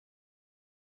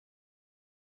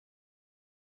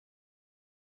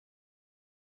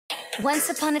Once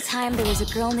upon a time, there was a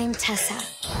girl named Tessa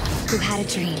who had a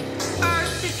dream.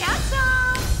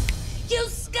 Tessa! You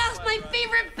scuffed my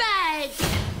favorite bed!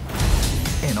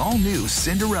 An all-new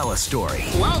Cinderella story.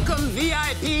 Welcome,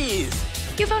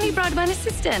 VIPs! You've only brought one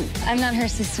assistant. I'm not her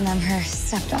assistant, I'm her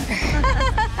stepdaughter.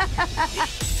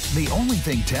 The only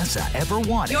thing Tessa ever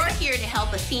wanted. You're here to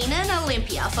help Athena and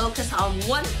Olympia focus on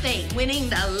one thing, winning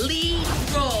the lead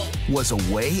role. Was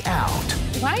a way out.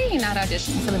 Why are you not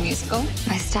auditioning for the musical?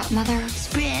 My stepmother.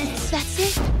 Spritz, that's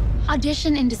it.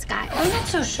 Audition in disguise. I'm not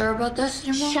so sure about this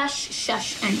anymore. Shush,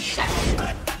 shush, and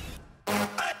shush.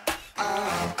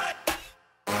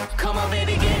 Come on,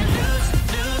 baby, get loose,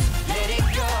 loose, let it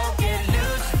go. Get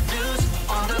loose, loose,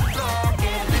 on the floor,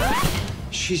 get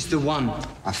loose. She's the one.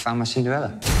 I found my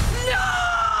Cinderella.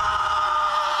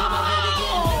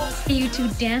 You two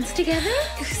dance together?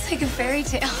 It was like a fairy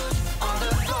tale.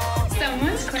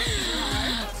 Someone's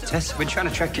question. Tess, we're trying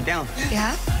to track you down.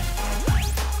 Yeah?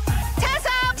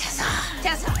 Tessa! Tessa!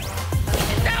 Tessa!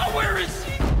 Now where is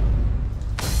she?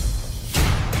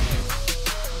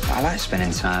 I like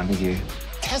spending time with you.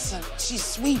 Tessa, she's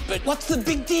sweet, but what's the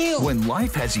big deal? When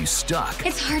life has you stuck,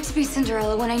 It's hard to be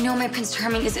Cinderella when I know my Prince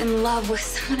Charming is in love with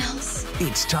someone else.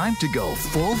 it's time to go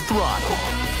full throttle.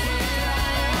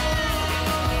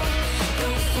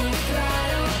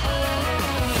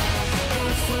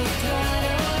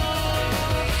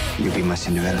 You'll be my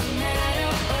Cinderella.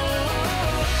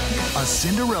 A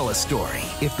Cinderella story,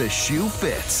 if the shoe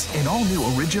fits. An all-new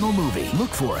original movie.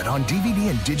 Look for it on DVD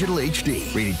and digital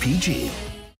HD. Rated PG.